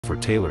for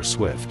Taylor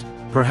Swift.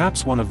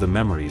 Perhaps one of the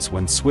memories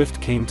when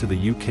Swift came to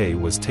the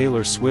UK was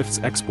Taylor Swift's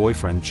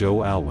ex-boyfriend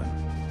Joe Alwyn.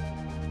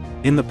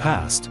 In the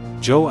past,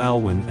 Joe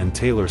Alwyn and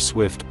Taylor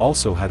Swift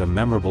also had a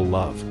memorable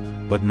love,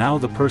 but now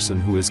the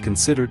person who is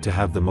considered to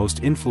have the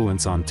most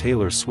influence on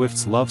Taylor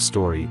Swift's love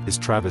story is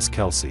Travis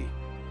Kelce.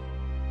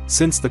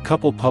 Since the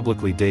couple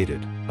publicly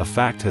dated, a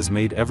fact has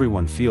made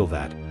everyone feel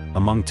that,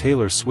 among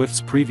Taylor Swift's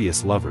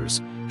previous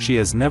lovers, she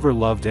has never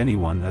loved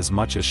anyone as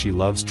much as she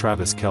loves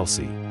Travis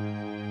Kelce.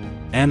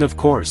 And of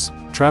course,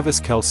 Travis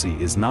Kelce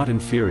is not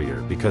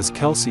inferior because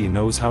Kelce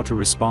knows how to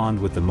respond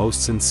with the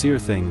most sincere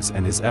things,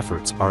 and his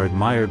efforts are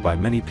admired by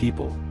many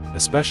people,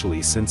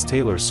 especially since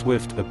Taylor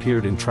Swift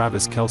appeared in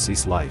Travis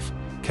Kelce's life.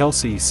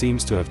 Kelce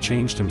seems to have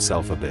changed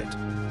himself a bit.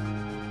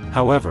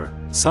 However,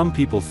 some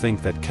people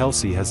think that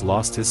Kelce has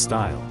lost his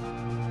style.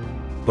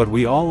 But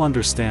we all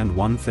understand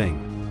one thing: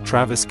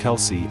 Travis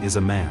Kelce is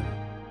a man.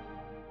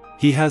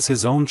 He has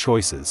his own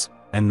choices,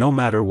 and no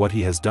matter what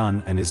he has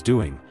done and is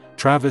doing,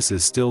 Travis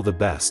is still the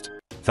best.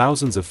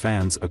 Thousands of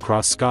fans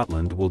across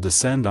Scotland will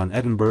descend on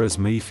Edinburgh's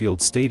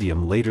Mayfield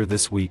Stadium later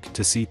this week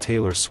to see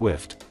Taylor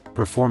Swift,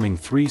 performing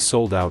 3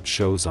 sold-out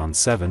shows on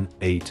 7,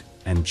 8,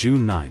 and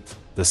June 9.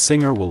 The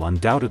singer will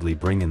undoubtedly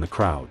bring in the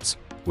crowds,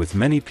 with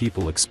many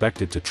people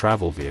expected to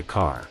travel via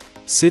car.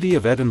 City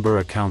of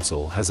Edinburgh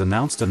Council has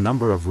announced a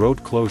number of road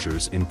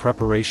closures in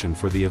preparation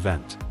for the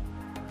event.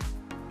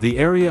 The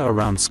area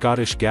around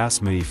Scottish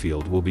Gas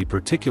Mayfield will be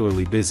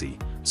particularly busy,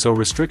 so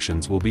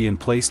restrictions will be in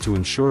place to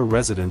ensure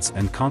residents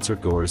and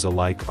concertgoers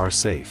alike are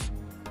safe.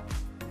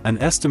 An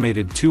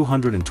estimated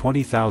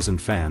 220,000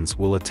 fans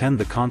will attend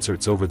the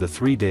concerts over the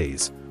 3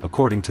 days,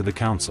 according to the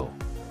council.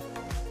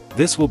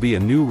 This will be a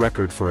new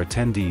record for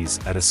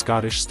attendees at a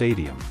Scottish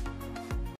stadium.